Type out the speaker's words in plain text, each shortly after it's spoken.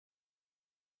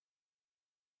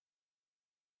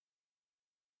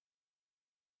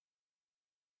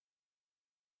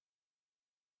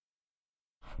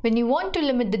When you want to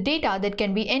limit the data that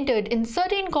can be entered in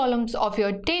certain columns of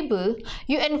your table,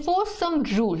 you enforce some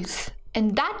rules,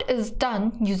 and that is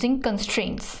done using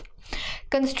constraints.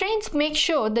 Constraints make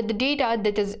sure that the data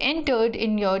that is entered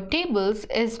in your tables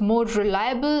is more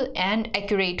reliable and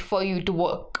accurate for you to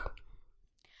work.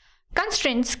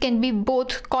 Constraints can be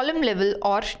both column level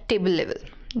or table level.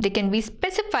 They can be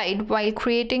specified while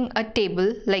creating a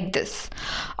table like this,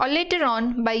 or later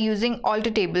on by using alter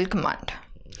table command.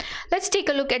 Let's take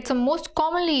a look at some most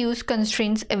commonly used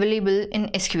constraints available in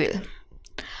SQL.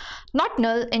 Not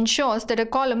null ensures that a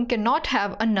column cannot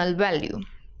have a null value.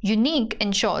 Unique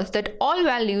ensures that all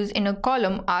values in a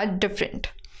column are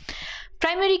different.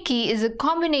 Primary key is a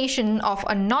combination of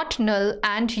a not null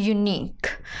and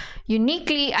unique.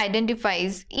 Uniquely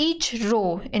identifies each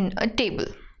row in a table.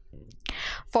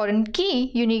 Foreign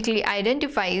key uniquely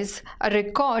identifies a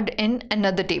record in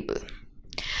another table.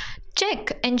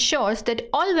 Check ensures that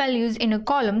all values in a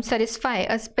column satisfy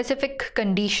a specific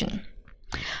condition.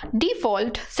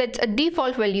 Default sets a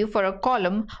default value for a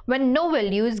column when no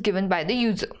value is given by the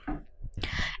user.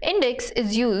 Index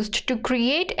is used to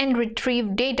create and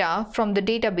retrieve data from the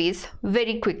database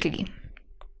very quickly.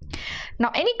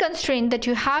 Now, any constraint that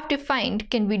you have defined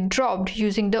can be dropped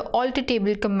using the alter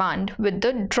table command with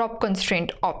the drop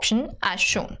constraint option as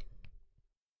shown.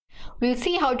 We'll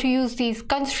see how to use these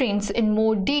constraints in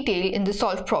more detail in the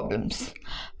solved problems.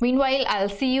 Meanwhile, I'll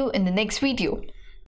see you in the next video.